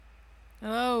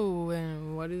Hello,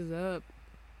 and what is up?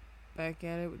 Back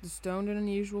at it with the Stoned and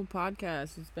Unusual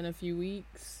podcast. It's been a few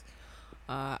weeks.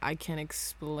 I can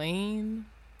explain.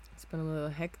 It's been a little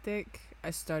hectic.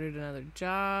 I started another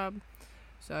job,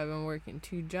 so I've been working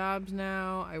 2 jobs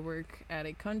now. I work at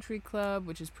a country club,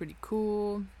 which is pretty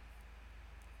cool.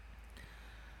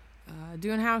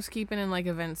 Doing housekeeping and like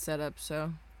event setup,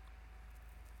 so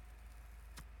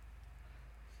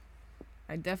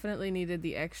I definitely needed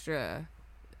the extra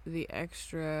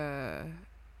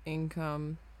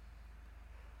income.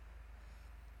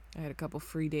 I had a couple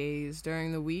free days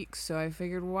during the week, so I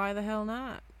figured why the hell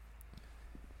not?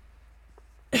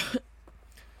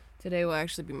 Today will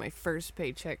actually be my first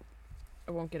paycheck.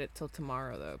 I won't get it till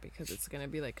tomorrow though, because it's gonna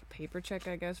be like a paper check,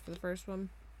 I guess, for the first one.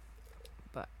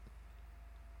 But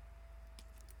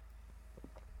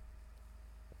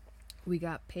we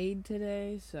got paid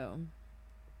today, so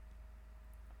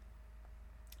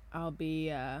I'll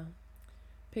be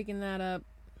picking that up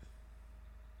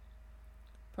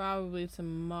probably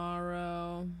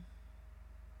tomorrow.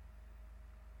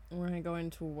 We're gonna go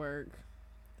into work.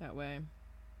 That way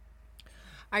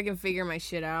I can figure my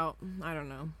shit out. I don't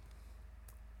know.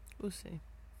 We'll see.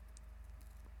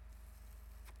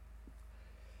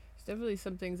 There's definitely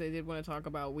some things I did want to talk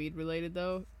about weed related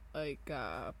though. Like,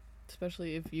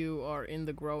 especially if you are in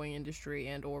the growing industry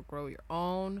and or grow your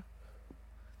own.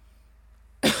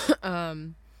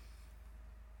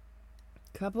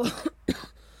 Couple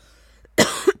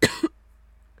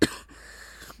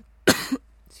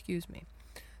excuse me.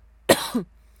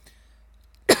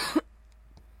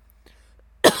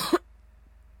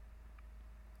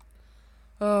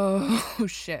 Oh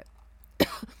shit.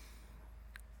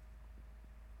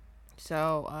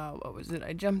 So, what was it?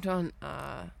 I jumped on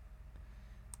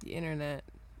the internet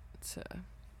to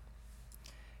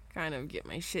kind of get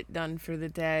my shit done for the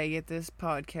day, get this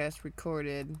podcast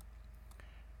recorded.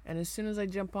 And as soon as I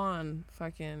jump on,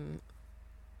 fucking,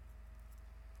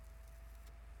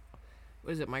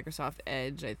 what is it, Microsoft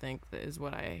Edge, I think, that is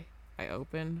what I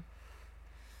open.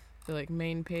 The, like,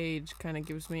 main page kind of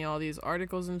gives me all these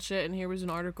articles and shit, and here was an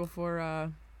article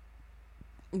for,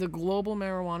 the global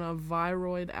marijuana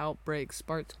viroid outbreak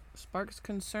sparks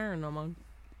concern among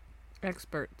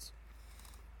experts.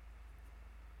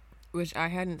 Which I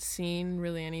hadn't seen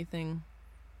really anything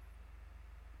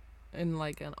in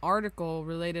like an article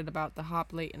related about the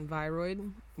hop latent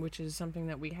viroid, which is something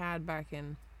that we had back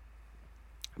in,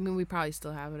 I mean, we probably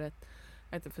still have it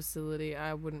at the facility.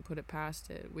 I wouldn't put it past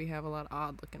it. We have a lot of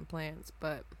odd looking plants,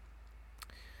 but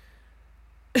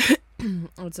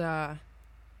it's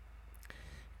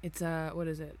what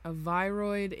is it? A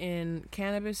viroid in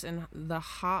cannabis and the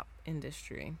hop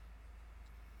industry,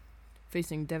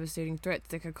 facing devastating threats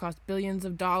that could cost billions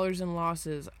of dollars in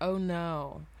losses. Oh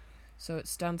no. So it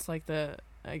stunts like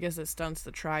I guess it stunts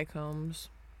the trichomes.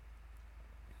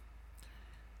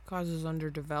 Causes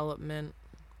underdevelopment.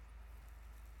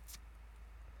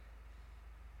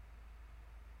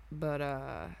 But,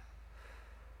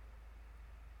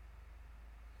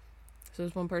 so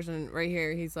this one person right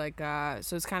here, he's like,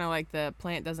 so it's kind of like the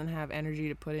plant doesn't have energy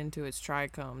to put into its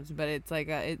trichomes, but it's like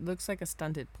it looks like a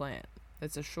stunted plant.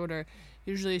 It's a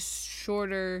usually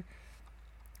shorter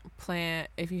plant.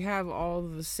 If you have all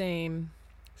of the same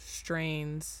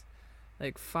strains,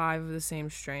 like 5 of the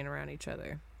same strain around each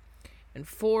other, and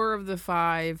 4 of the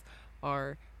 5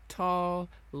 are tall,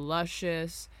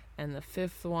 luscious, and the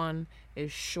 5th one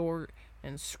is short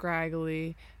and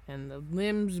scraggly, and the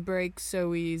limbs break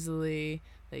so easily,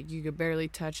 like you could barely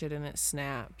touch it and it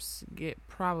snaps. It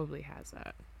probably has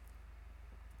that.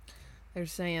 They're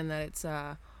saying that it's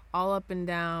all up and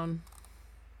down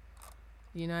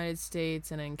the United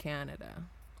States and in Canada.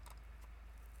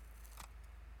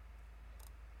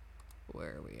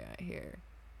 Where are we at here?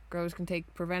 Growers can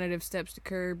take preventative steps to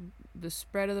curb the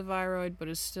spread of the viroid, but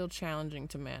it's still challenging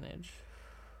to manage.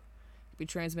 It can be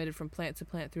transmitted from plant to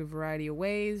plant through a variety of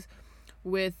ways,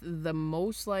 with the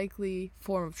most likely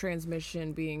form of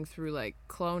transmission being through like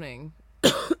cloning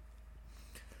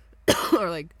or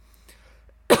like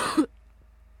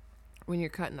when you're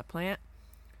cutting a plant.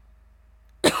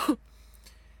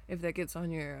 If that gets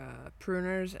on your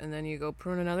pruners and then you go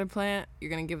prune another plant, you're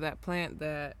going to give that plant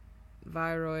that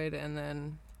viroid, and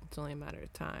then it's only a matter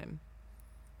of time.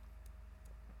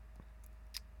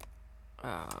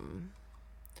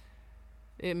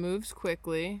 It moves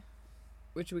quickly,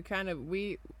 which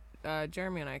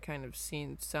Jeremy and I kind of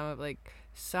seen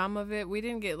some of it. We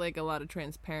didn't get like a lot of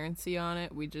transparency on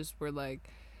it. We just were like,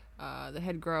 the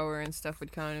head grower and stuff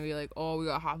would come and be like, oh, we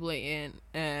got hop latent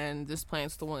and this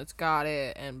plant's the one that's got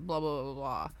it and blah blah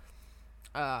blah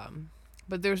blah.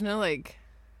 But there's no like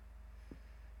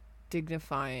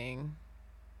dignifying,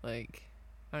 like,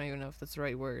 I don't even know if that's the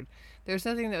right word. There's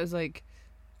nothing that was, like,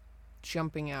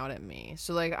 jumping out at me.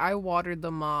 So, like, I watered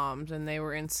the moms, and they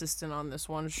were insistent on this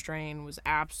one strain was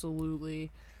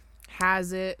absolutely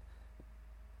has it.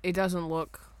 It doesn't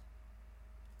look,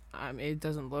 it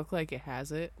doesn't look like it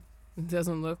has it. It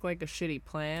doesn't look like a shitty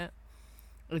plant.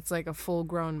 It's like a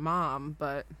full-grown mom,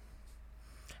 but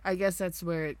I guess that's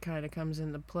where it kind of comes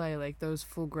into play. Like, those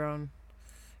full-grown,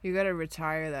 you gotta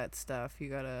retire that stuff. You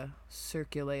gotta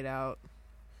circulate out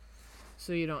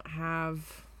so you don't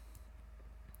have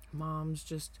moms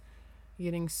just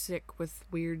getting sick with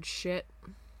weird shit.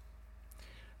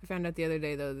 I found out the other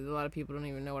day, though, that a lot of people don't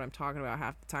even know what I'm talking about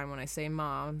half the time when I say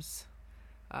moms.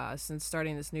 Since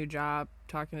starting this new job,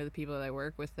 talking to the people that I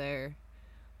work with there,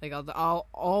 like, I'll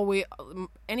always,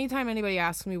 anytime anybody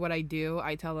asks me what I do,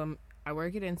 I tell them I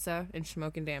work at INSA in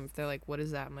Shamokin Dam. If they're like, what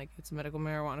is that? I'm like, it's a medical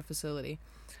marijuana facility.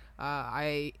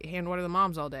 I hand water the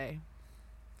moms all day.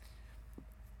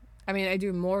 I mean, I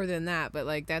do more than that, but,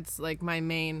 like, that's, like, my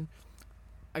main,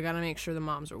 I gotta make sure the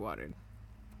moms are watered.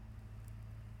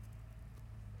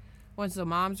 Once the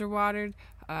moms are watered,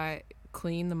 I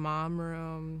clean the mom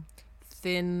room,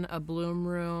 thin a bloom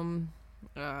room,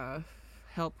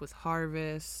 help with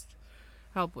harvest,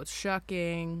 help with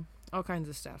shucking, all kinds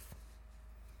of stuff.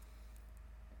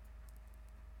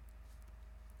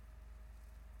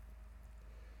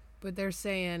 But they're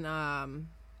saying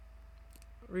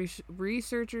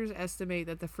researchers estimate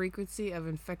that the frequency of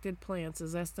infected plants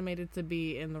is estimated to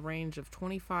be in the range of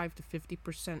 25 to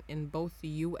 50% in both the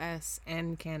U.S.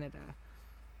 and Canada.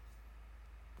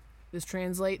 This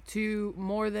translates to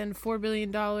more than $4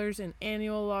 billion in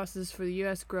annual losses for the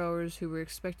U.S. growers, who were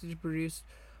expected to produce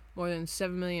more than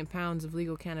 7 million pounds of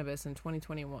legal cannabis in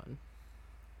 2021.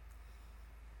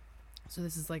 So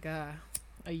this is like a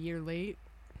year late.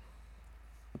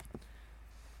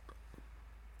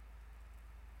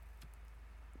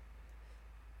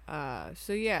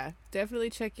 So yeah, definitely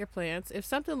check your plants. If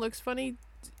something looks funny,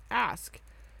 ask.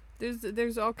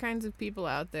 There's all kinds of people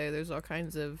out there. There's all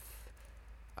kinds of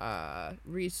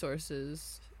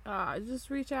resources. Just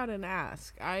reach out and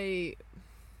ask. I'm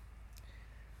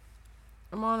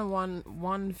on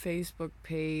one Facebook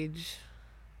page,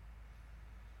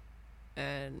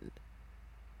 and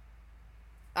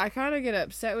I kind of get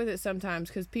upset with it sometimes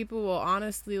because people will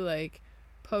honestly, like,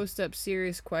 post up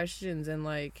serious questions, and,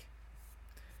 like,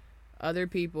 other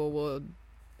people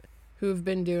who've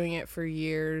been doing it for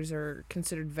years or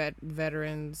considered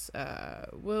veterans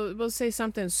will say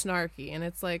something snarky, and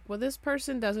it's like, well, this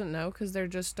person doesn't know because they're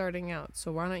just starting out,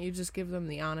 so why don't you just give them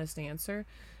the honest answer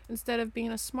instead of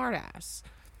being a smartass?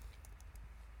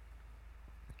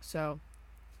 So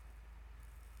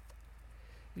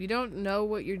if you don't know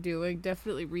what you're doing,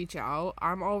 definitely reach out.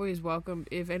 I'm always welcome.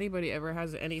 If anybody ever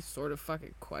has any sort of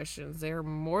fucking questions, they're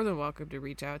more than welcome to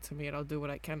reach out to me, and I'll do what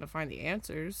I can to find the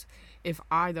answers if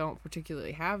I don't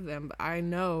particularly have them. But I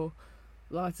know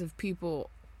lots of people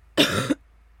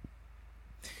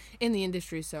in the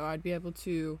industry, so I'd be able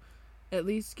to at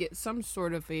least get some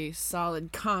sort of a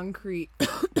solid, concrete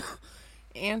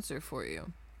answer for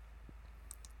you,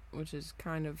 which is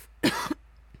kind of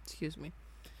excuse me,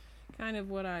 kind of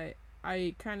what I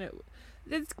kind of,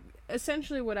 that's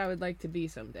essentially what I would like to be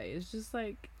someday. It's just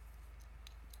like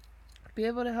be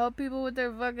able to help people with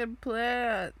their fucking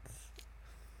plants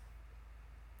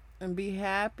and be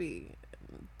happy.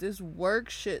 This work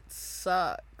shit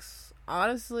sucks.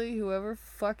 Honestly, whoever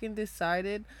fucking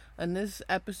decided, and this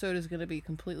episode is gonna be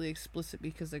completely explicit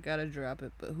because I gotta drop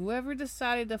it, but whoever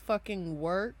decided to fucking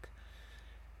work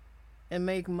and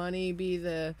make money be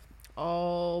the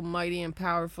almighty and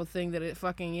powerful thing that it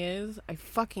fucking is, I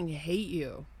fucking hate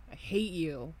you. I hate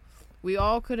you. We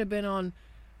all could have been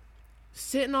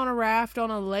sitting on a raft on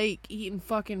a lake eating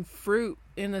fucking fruit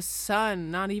in the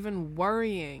sun, not even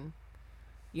worrying.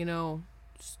 You know,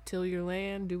 just till your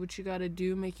land, do what you gotta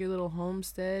do, make your little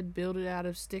homestead, build it out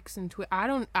of sticks and I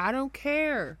don't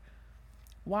care.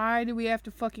 Why do we have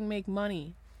to fucking make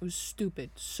money? It was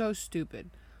stupid. So stupid.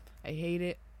 I hate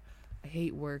it. I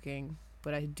hate working.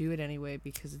 But I do it anyway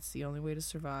because it's the only way to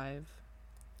survive.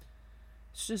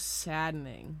 It's just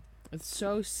saddening. It's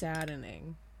so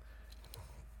saddening.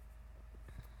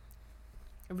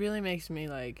 It really makes me,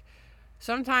 like,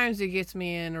 sometimes it gets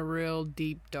me in a real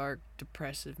deep, dark,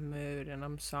 depressive mood, and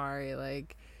I'm sorry,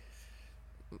 like,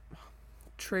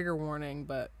 trigger warning,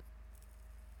 but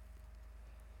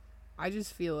I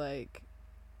just feel like,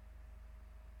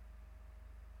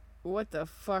 what the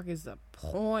fuck is the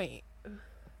point?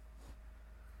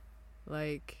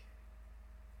 Like,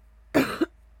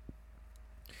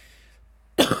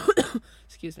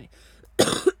 excuse me.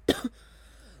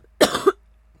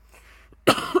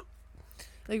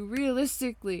 Like,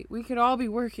 realistically, we could all be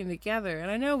working together.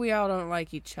 And I know we all don't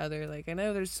like each other. Like, I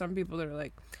know there's some people that are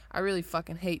like, I really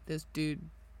fucking hate this dude,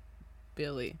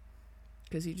 Billy,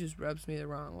 because he just rubs me the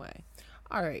wrong way.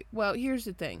 Alright, well, here's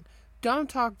the thing. Don't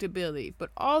talk to Billy, but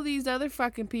all these other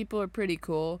fucking people are pretty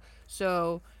cool,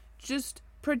 so just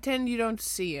pretend you don't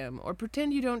see him, or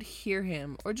pretend you don't hear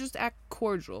him, or just act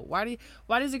cordial. Why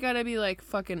does it gotta be like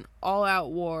fucking all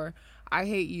out war? I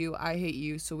hate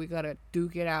you, so we gotta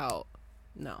duke it out.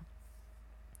 No.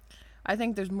 I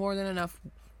think there's more than enough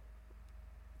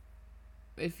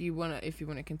if you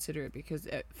wanna consider it, because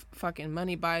fucking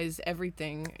money buys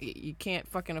everything. You can't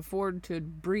fucking afford to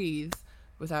breathe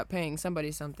without paying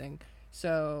somebody something.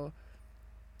 So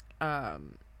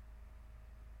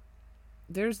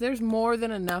there's more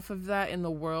than enough of that in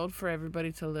the world for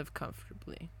everybody to live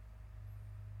comfortably.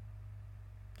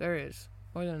 There is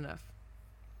more than enough.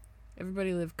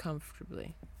 Everybody live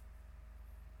comfortably.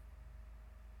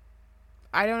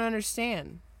 I don't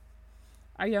understand.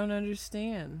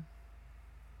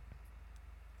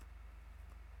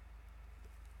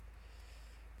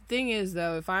 Thing is,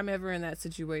 though, if I'm ever in that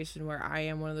situation where I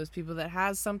am one of those people that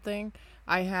has something,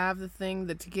 I have the thing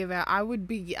that to give out, I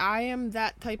am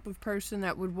that type of person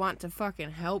that would want to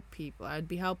fucking help people. I'd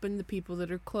be helping the people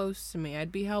that are close to me.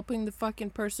 I'd be helping the fucking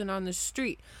person on the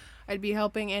street. I'd be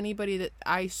helping anybody that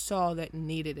I saw that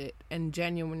needed it. And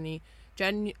genuinely,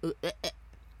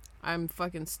 I'm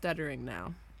fucking stuttering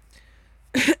now.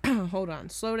 Hold on.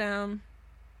 Slow down.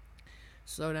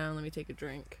 Let me take a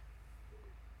drink.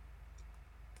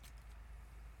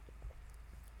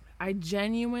 I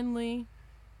genuinely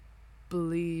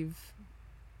believe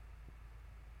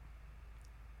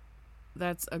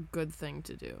that's a good thing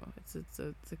to do. It's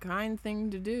a kind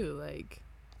thing to do. Like,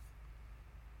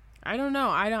 I don't know.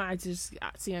 I just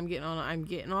see I'm getting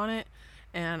on it,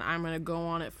 and I'm gonna go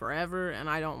on it forever, and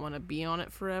I don't want to be on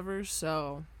it forever.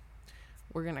 So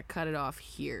we're gonna cut it off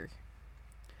here.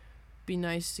 Be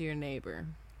nice to your neighbor.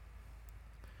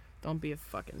 Don't be a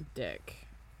fucking dick.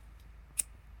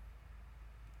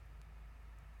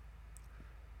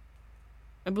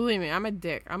 And believe me, I'm a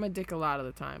dick. I'm a dick a lot of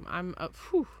the time. I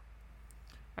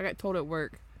got told at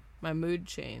work my mood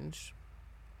changed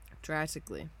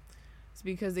drastically. It's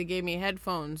because they gave me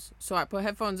headphones. So I put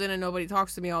headphones in and nobody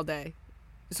talks to me all day.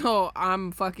 So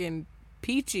I'm fucking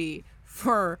peachy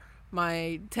for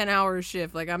my 10-hour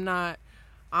shift. Like, I'm not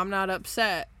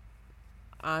upset.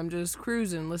 I'm just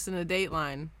cruising, listening to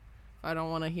Dateline. If I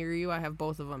don't want to hear you, I have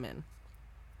both of them in.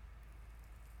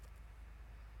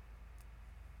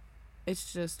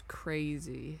 It's just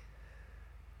crazy.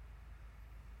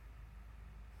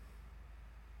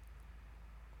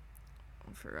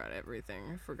 I forgot everything.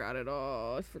 I forgot it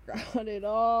all.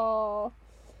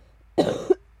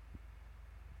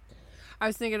 I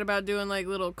was thinking about doing like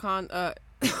little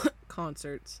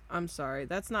concerts. I'm sorry.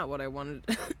 That's not what I wanted.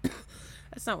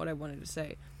 That's not what I wanted to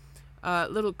say.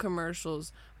 Little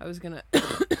commercials. I was gonna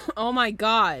oh my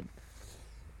god.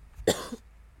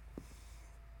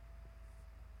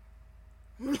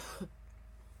 I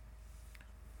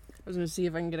was going to see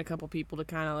if I can get a couple people to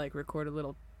kind of like record a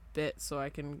little bit so I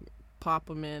can pop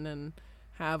them in and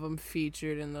have them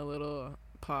featured in the little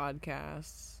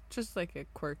podcasts. Just like a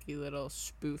quirky little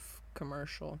spoof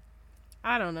commercial.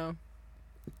 I don't know.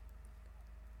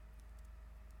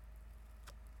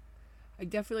 I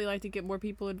definitely like to get more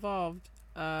people involved.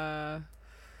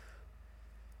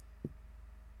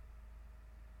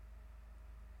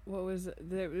 What was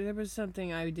there was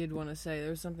something I did want to say.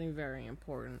 There was something very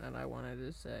important that I wanted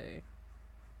to say.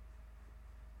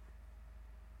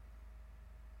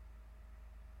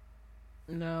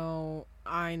 No,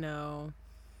 I know.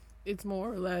 It's more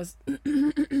or less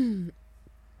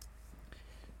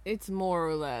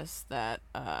that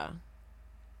I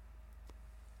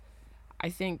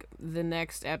think the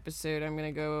next episode I'm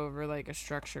going to go over like a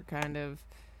structure, kind of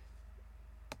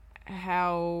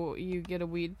how you get a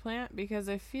weed plant, because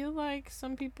I feel like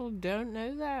some people don't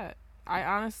know that. I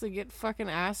honestly get fucking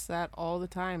asked that all the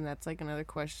time. That's like another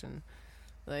question.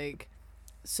 Like,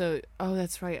 so, oh,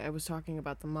 that's right. I was talking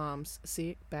about the moms.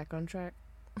 See, back on track.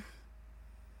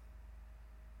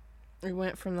 We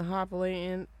went from the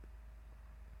hoppalating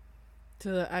to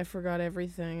the I forgot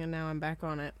everything, and now I'm back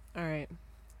on it. Alright.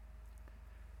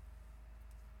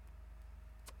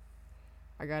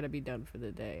 I gotta be done for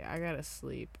the day. I gotta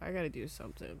sleep. I gotta do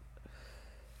something.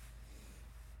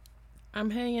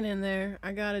 I'm hanging in there.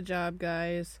 I got a job,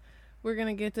 guys. We're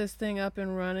gonna get this thing up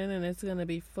and running, and it's gonna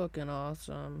be fucking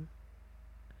awesome.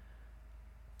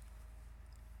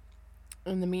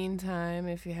 In the meantime,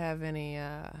 if you have any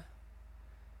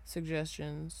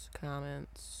suggestions,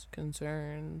 comments,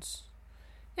 concerns,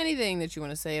 anything that you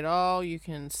want to say at all, you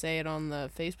can say it on the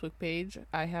Facebook page.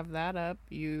 I have that up.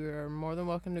 You are more than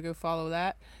welcome to go follow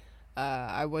that.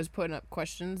 I was putting up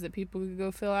questions that people could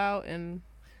go fill out and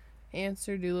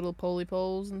answer, do little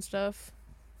polls and stuff.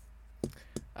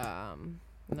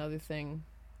 Another thing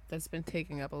that's been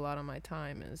taking up a lot of my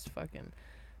time is fucking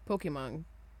Pokemon.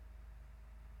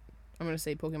 I'm going to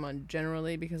say Pokemon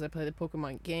generally because I play the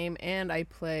Pokemon game and I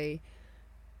play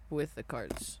with the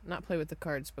cards. Not play with the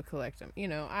cards, but collect them. You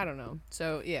know, I don't know.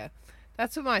 So, yeah.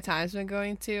 That's what my time's been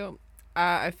going to.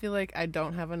 I feel like I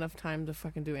don't have enough time to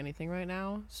fucking do anything right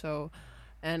now. So,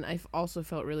 and I've also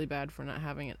felt really bad for not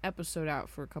having an episode out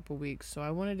for a couple weeks. So, I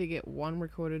wanted to get one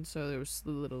recorded so there was a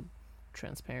little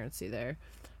transparency there.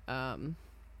 I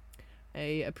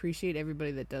appreciate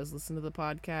everybody that does listen to the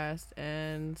podcast,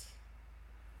 and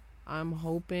I'm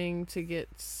hoping to get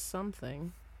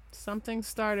something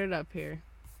started up here.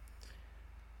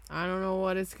 I don't know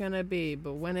what it's gonna be,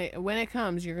 but when it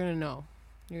comes, you're gonna know.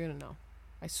 You're gonna know.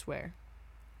 I swear.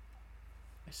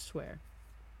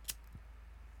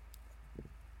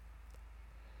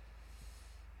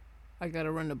 I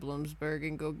gotta run to Bloomsburg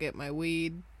and go get my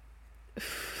weed.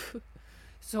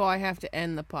 So I have to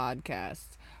end the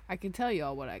podcast. I can tell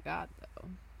y'all what I got, though.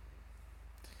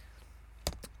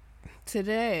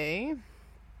 Today,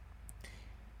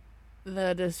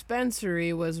 the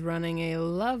dispensary was running a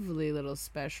lovely little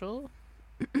special.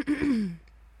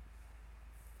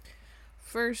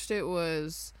 First, it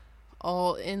was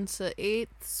all INSA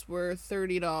 8s were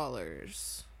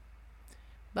 $30.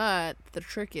 But the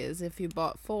trick is, if you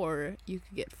bought 4, you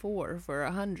could get 4 for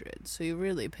 $100. So you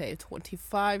really pay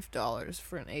 $25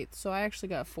 for an 8. So I actually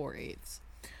got 4 8s.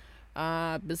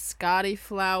 Biscotti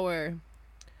flour.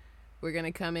 We're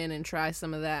gonna come in and try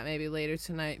some of that maybe later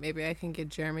tonight. Maybe I can get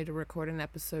Jeremy to record an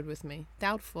episode with me.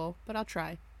 Doubtful, but I'll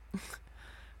try.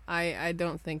 I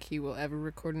don't think he will ever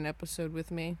record an episode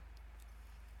with me.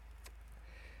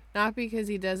 Not because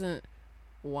he doesn't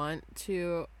want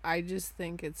to. I just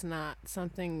think it's not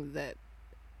something that...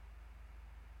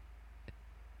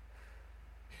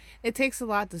 It takes a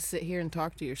lot to sit here and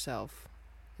talk to yourself,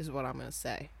 is what I'm gonna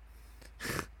say.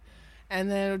 And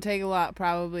then it'll take a lot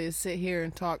probably to sit here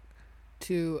and talk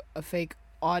to a fake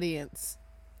audience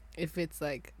if it's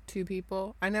like 2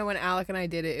 people. I know when Alec and I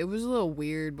did it, it was a little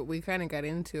weird, but we kind of got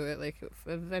into it. Like,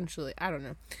 eventually, I don't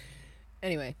know.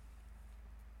 Anyway.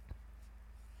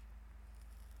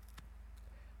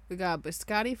 We got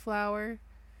biscotti flour,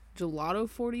 gelato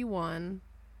 41,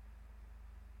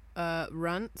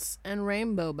 runts, and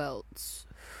rainbow belts.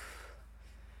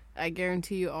 I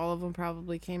guarantee you all of them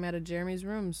probably came out of Jeremy's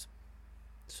rooms.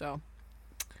 So,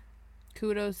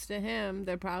 kudos to him.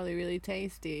 They're probably really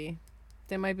tasty.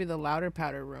 They might be the louder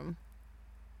powder room.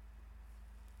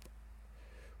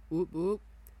 Whoop whoop.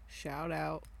 Shout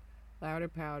out. Louder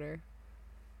powder.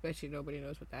 Bet you nobody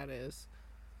knows what that is.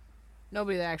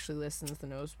 Nobody that actually listens to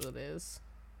knows what it is.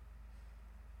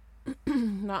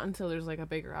 Not until there's like a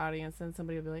bigger audience and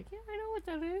somebody will be like, yeah, I know what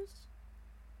that is.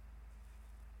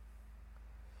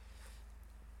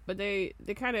 But they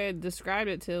kind of described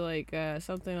it to like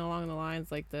something along the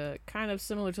lines like the kind of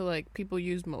similar to like people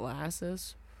use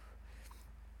molasses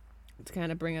to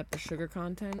kind of bring up the sugar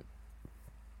content.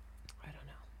 I don't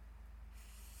know.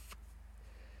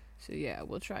 So yeah,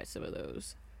 we'll try some of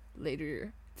those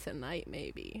later tonight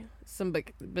maybe. Some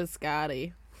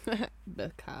biscotti.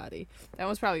 Biscotti. That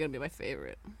one's probably gonna be my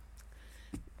favorite.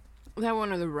 That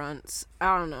one or the runts.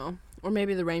 I don't know. Or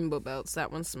maybe the rainbow belts.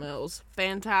 That one smells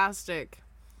fantastic.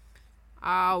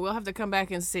 We'll have to come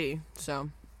back and see. So,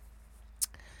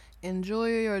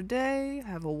 enjoy your day.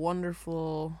 Have a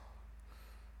wonderful,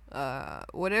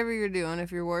 whatever you're doing.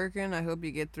 If you're working, I hope you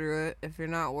get through it. If you're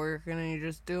not working and you're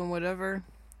just doing whatever,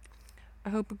 I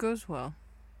hope it goes well.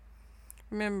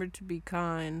 Remember to be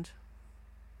kind.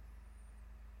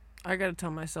 I gotta tell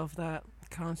myself that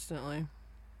constantly.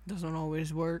 Doesn't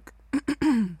always work.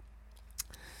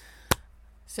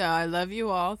 So, I love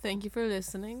you all. Thank you for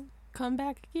listening. Come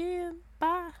back again.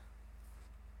 Bye.